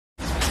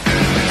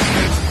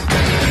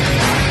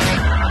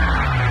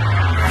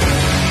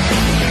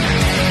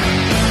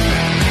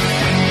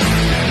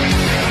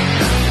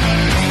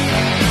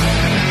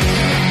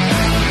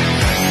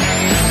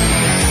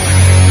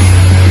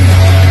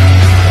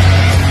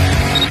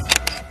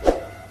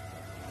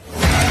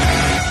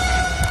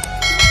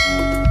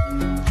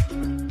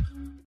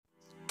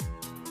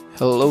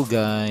Hello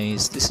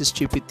guys, this is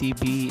Chippy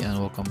TV and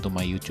welcome to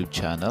my YouTube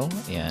channel.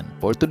 And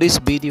for today's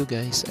video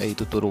guys ay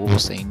tuturo ko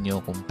sa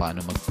inyo kung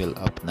paano mag-fill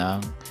up ng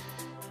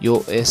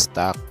US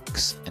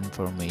tax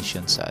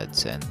information sa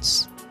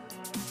AdSense.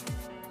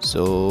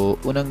 So,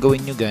 unang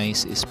gawin nyo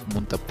guys is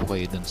pumunta po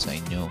kayo dun sa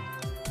inyong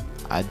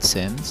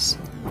AdSense.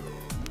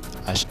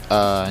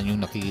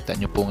 Yung nakikita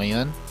nyo po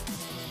ngayon.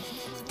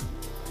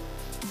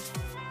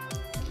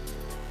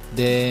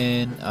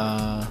 Then,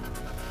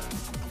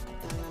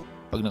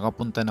 pag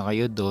nakapunta na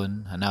kayo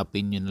doon,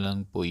 hanapin nyo na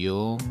lang po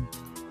yung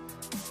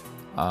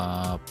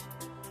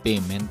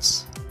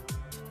payments.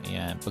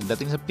 Ayan.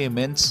 Pagdating sa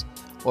payments,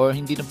 or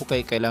hindi na po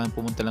kayo kailangan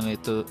pumunta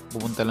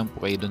lang po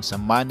kayo doon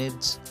sa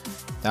Manage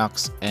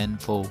Tax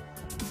Info.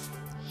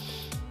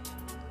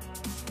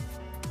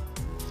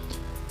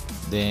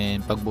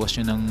 Then, pagbukas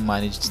nyo ng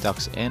Manage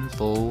Tax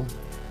Info,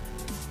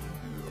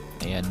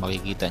 ayan,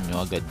 makikita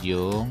nyo agad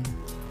yung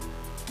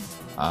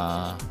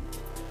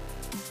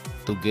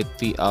to get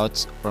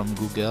payouts from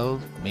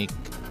Google. Make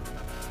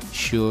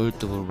sure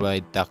to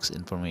provide tax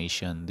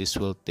information. This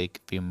will take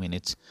a few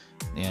minutes.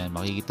 Ayan,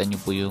 makikita nyo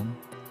po yung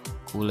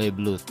kulay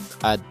blue,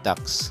 add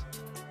tax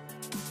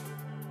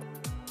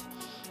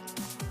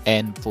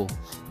info.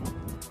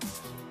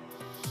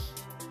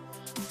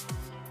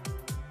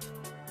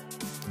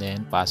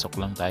 Then pasok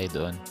lang tayo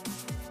doon.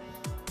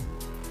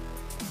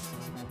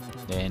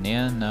 Then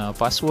ayan,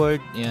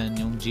 password, ayan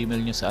yung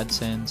Gmail nyo sa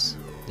AdSense.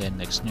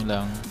 Then next nyo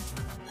lang.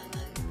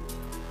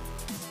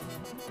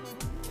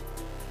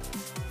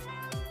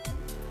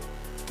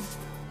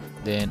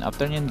 Then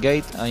after nyan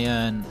guys,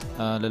 ayan,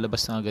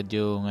 lalabas na agad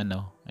yung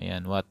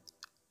ayan, what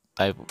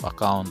type of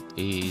account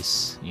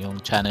is yung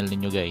channel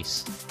niyo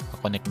guys.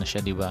 Connect na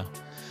siya, di ba?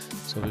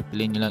 So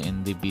pipiliin niyo lang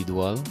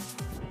individual.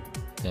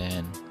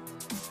 Then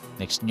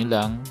next nyo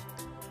lang.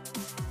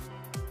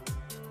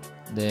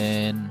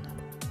 Then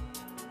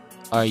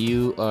are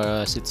you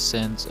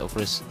citizens of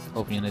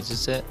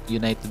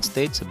United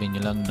States? Sabihin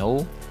nyo lang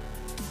no.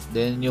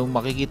 Then yung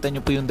makikita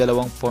nyo po yung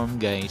dalawang form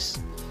guys.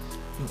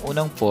 Yung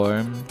unang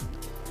form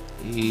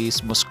is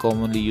most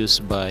commonly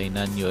used by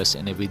non-US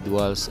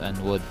individuals and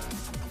would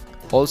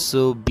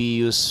also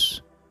be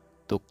used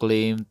to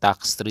claim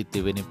tax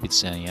treaty benefits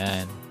na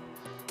yan.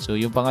 So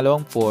yung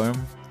pangalawang form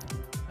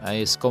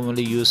is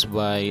commonly used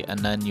by a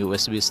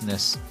non-US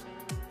business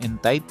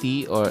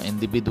entity or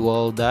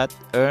individual that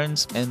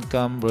earns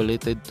income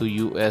related to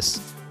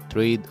US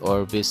trade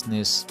or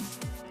business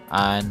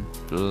and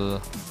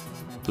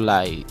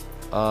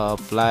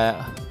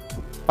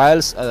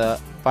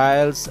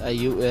files a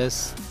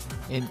US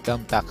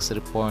income tax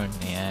return.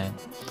 Ayan.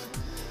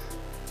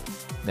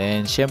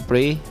 Then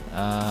syempre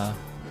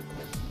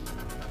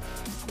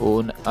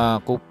kung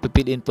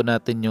pipiliin po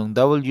natin yung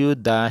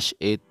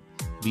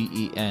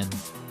W-8BEN.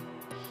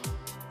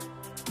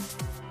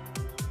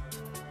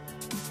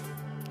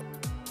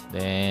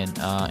 Then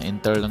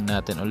enter lang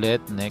natin ulit.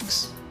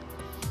 Next.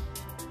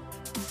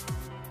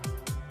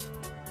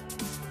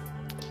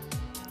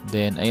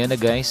 Then ayan na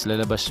guys,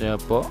 lalabas siya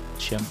po.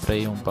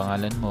 Syempre yung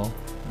pangalan mo,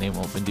 name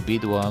of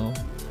individual.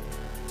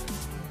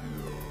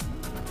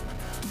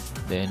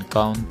 Then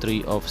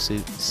country of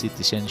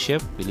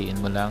citizenship, piliin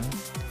mo lang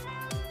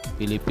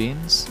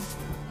Philippines.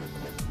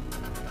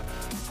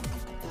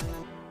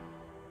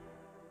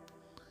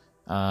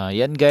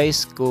 Yan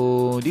guys,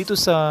 kung dito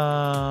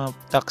sa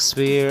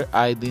taxpayer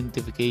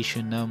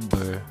identification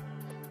number,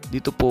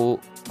 dito po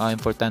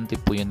importante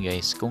po yan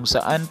guys. Kung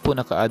saan po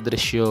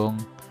naka-address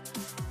yung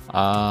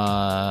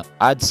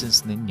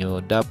AdSense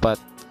ninyo, dapat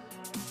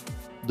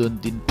doon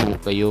din po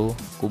kayo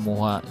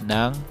kumuha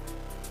ng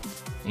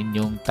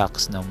inyong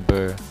tax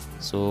number.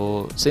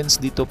 So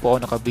since dito po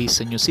ako naka-base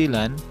sa New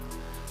Zealand,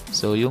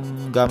 so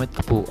yung gamit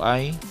ko po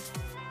ay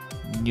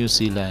New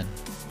Zealand.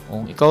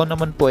 Kung ikaw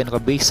naman po ay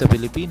naka-base sa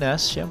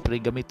Pilipinas, syempre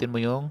gamitin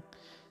mo yung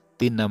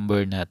TIN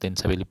number natin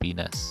sa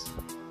Pilipinas.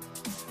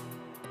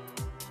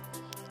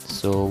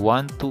 So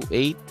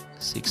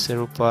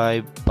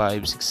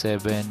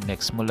 128605567,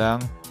 next mo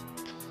lang.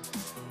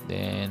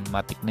 Then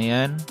matik na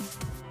yan.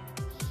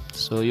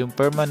 So yung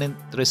permanent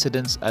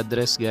residence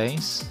address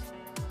guys,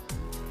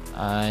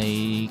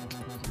 ay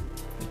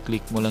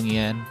click mo lang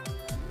yan.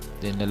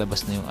 Then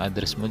lalabas na yung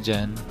address mo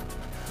dyan.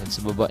 Then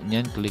sa baba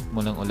nyan, click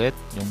mo lang ulit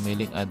yung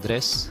mailing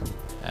address.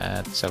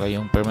 At saka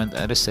yung permanent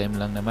address, same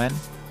lang naman.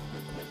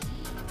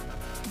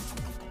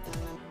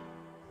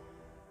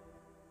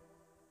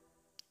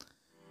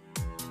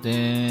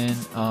 Then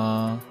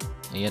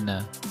ayan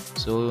na.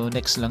 So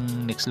next lang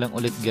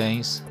ulit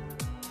guys.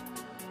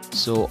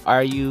 So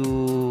are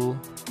you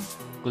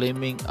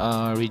claiming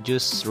a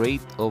reduced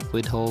rate of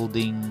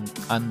withholding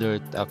under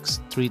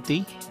tax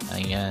treaty?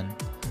 Ayan.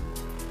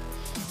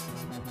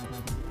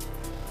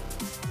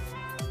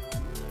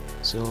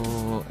 So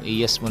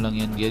yes mo lang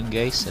yan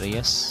guys,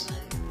 yes.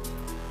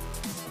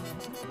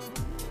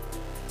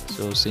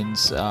 So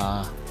since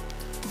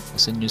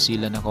nasa New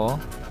Zealand ako,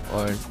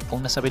 or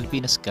kung nasa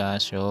Pilipinas ka,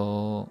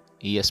 so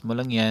yes mo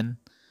lang yan.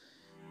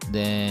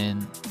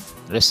 Then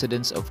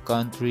residents of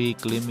country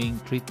claiming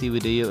treaty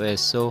with the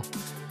US. So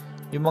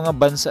Yung mga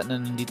bansa na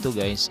nandito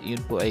guys,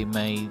 yun po ay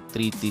may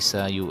treaty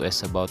sa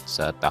US about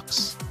sa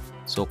tax.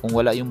 So kung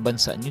wala yung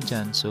bansa nyo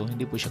dyan, so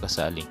hindi po siya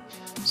kasali.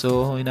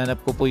 So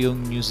hinanap ko po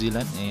yung New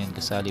Zealand. Ayan,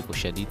 kasali po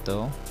siya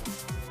dito.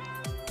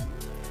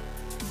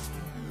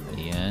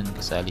 Ayan,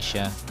 kasali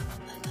siya.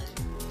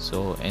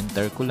 So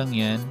enter ko lang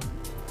yan.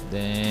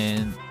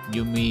 Then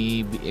you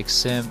may be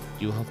exempt,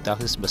 you have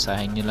taxes.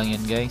 Basahin nyo lang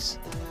yan guys.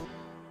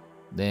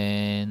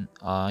 Then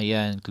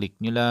ayan, click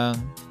nyo lang.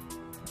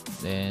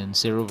 Then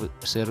zero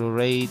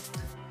rate.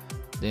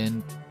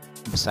 Then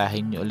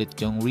basahin nyo ulit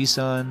yung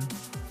reason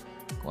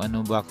kung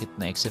ano, bakit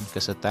na exempt ka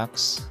sa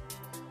tax.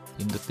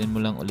 Pindutin mo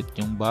lang ulit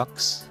yung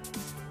box.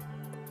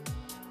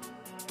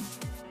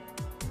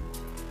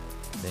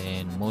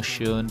 Then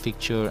motion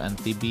picture and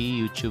TV,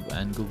 YouTube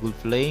and Google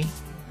Play.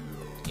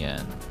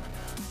 Yan,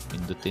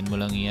 pindutin mo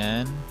lang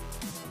yan.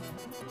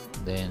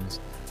 Then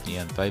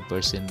yan, 5%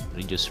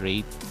 reduce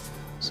rate.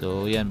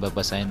 So yan,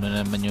 babasahin mo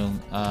naman yung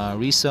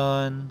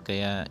reason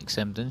kaya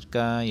exempted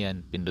ka.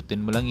 Yan, pindutin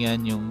mo lang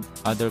yan. Yung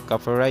other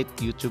copyright,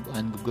 YouTube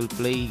and Google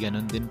Play,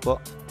 ganun din po.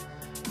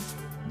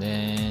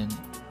 Then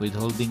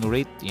withholding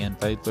rate, yan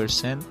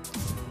 5%.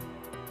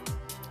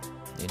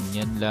 Then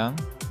yan lang.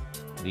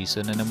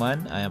 Reason na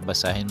naman,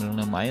 basahin mo lang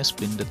ng maayos,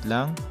 pindot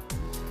lang.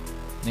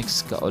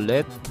 Next ka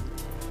ulit.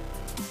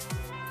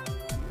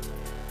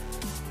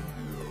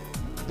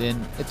 Then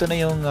ito na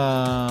yung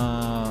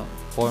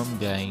form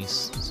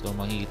guys. So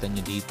makikita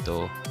nyo dito,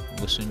 kung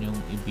gusto nyo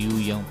i-view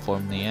yung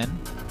form na yan,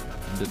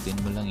 pindutin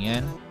mo lang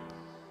yan.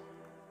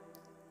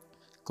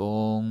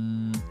 Kung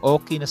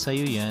okay na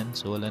sa'yo yan,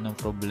 so wala nang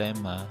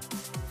problema.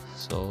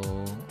 So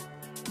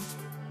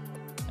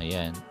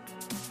ayan,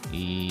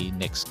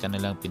 i-next ka na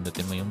lang,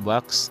 pindutin mo yung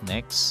box,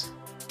 next.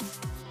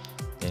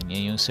 Then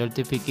yan yung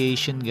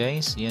certification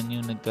guys, yan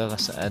yung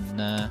nagkakasaad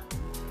na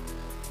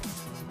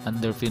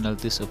under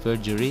penalties of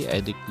perjury,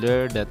 I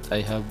declare that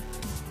I have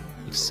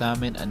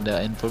examined and the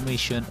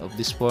information of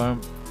this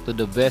form to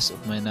the best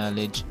of my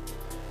knowledge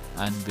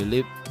and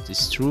believe it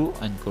is true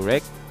and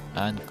correct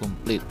and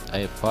complete.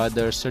 I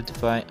further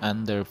certify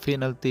under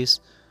penalties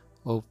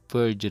of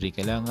perjury.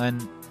 Kailangan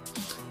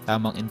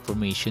tamang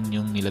information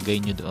yung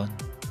nilagay nyo doon.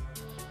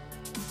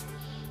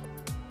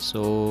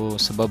 So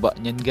sa baba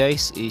nyan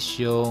guys is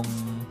yung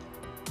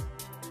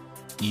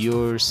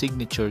your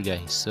signature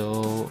guys.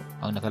 So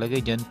ang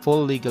nakalagay dyan,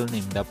 full legal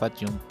name, dapat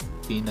yung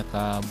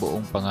pinaka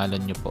buong pangalan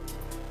nyo po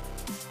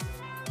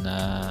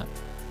na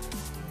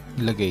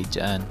ilagay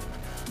dyan.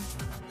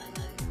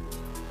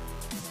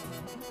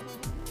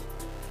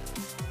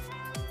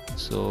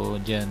 So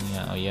dyan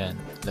nga, ayan,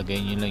 lagay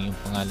nyo lang yung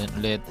pangalan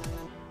ulit.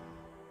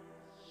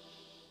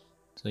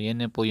 So yan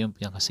na po yung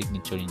pinaka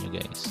signature niyo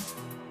guys.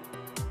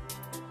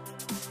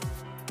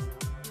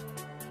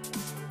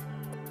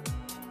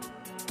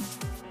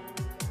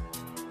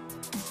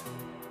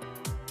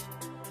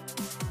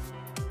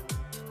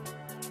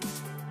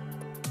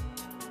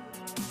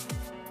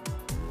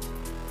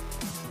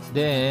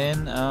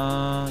 Then,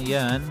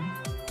 yan.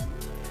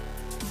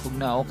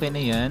 Kung na okay na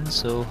yan,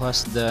 so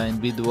has the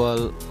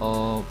individual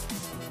of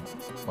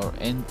or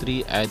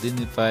entry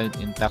identified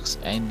in tax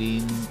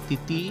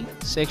identity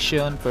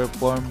section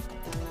perform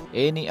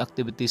any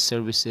activity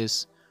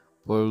services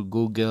for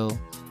Google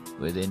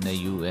within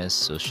the US.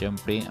 So,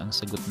 syempre, ang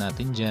sagot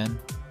natin dyan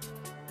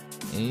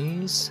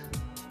is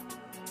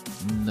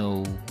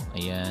no.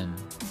 Ayan.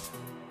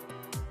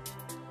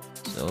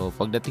 So,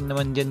 pagdating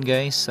naman dyan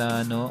guys,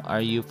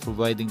 are you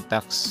providing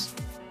tax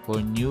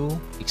for new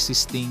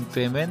existing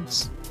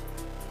payments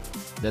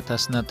that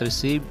has not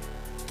received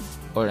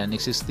or an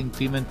existing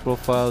payment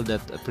profile that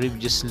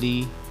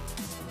previously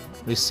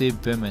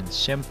received payments?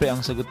 Syempre, ang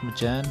sagot mo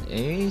dyan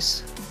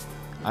is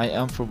I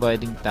am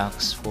providing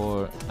tax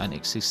for an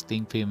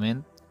existing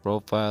payment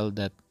profile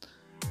that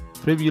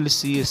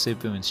previously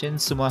received payments. Yan,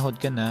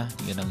 sumahod ka na,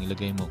 yan ang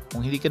ilagay mo.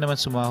 Kung hindi ka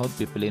naman sumahod,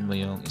 pipiliin mo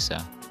yung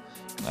isa.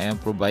 I am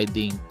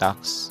providing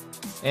tax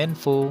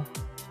info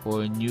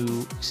for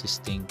new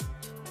existing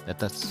that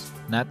has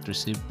not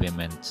received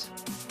payments.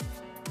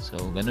 So,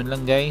 ganun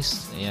lang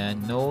guys. Ayan,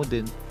 no,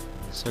 then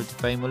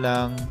certify mo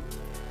lang.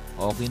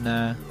 Okay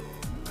na.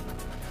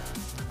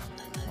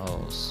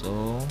 Oh,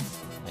 so,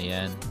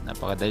 ayan,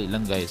 napakadali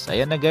lang guys.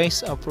 Ayan na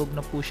guys, approve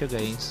na po siya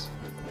guys.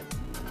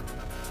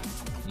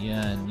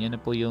 Yan, yan na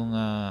po yung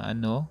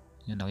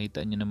yan,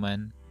 nakita nyo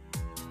naman.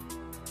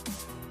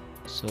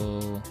 So,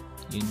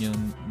 yun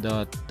yung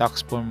the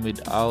tax form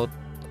without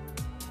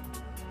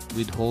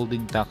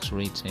withholding tax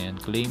rates. Ayan,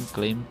 claim,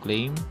 claim,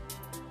 claim.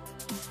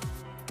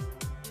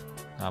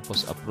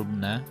 Tapos approve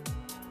na.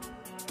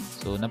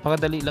 So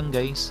napakadali lang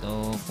guys.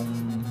 So kung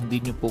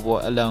hindi nyo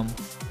po alam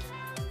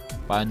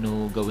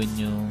paano gawin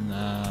yung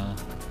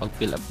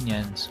pag-fill up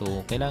nyan,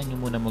 so kailangan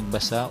nyo muna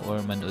magbasa or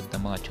manood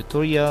ng mga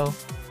tutorial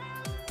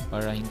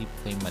para hindi po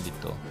kayo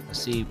malito.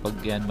 Kasi pag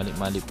yan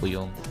mali-mali po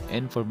yung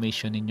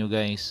information ninyo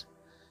guys,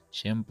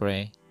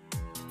 syempre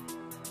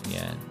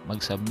yan,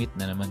 mag-submit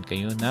na naman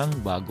kayo ng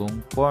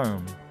bagong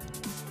form.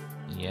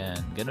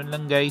 Yan, ganun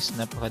lang guys,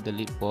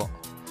 napakadali po.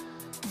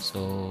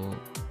 So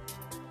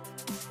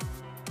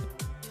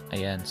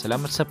Ayan,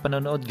 salamat sa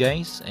panonood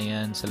guys.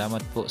 Ayan,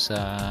 salamat po sa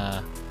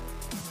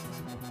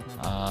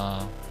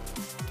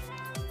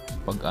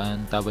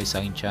pag-antabay sa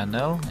aking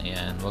channel.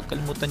 Ayan, huwag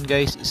kalimutan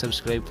guys,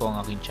 i-subscribe po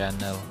ang aking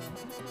channel.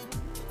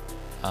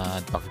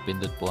 At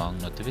pakipindot po ang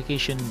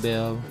notification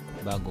bell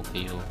bago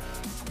kayo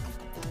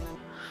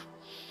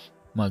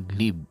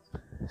mag-leave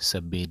sa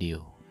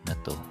video na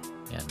to.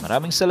 Ayan,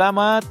 maraming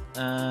salamat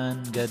and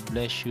God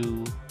bless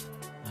you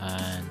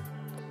and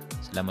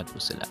salamat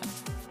po sa lahat.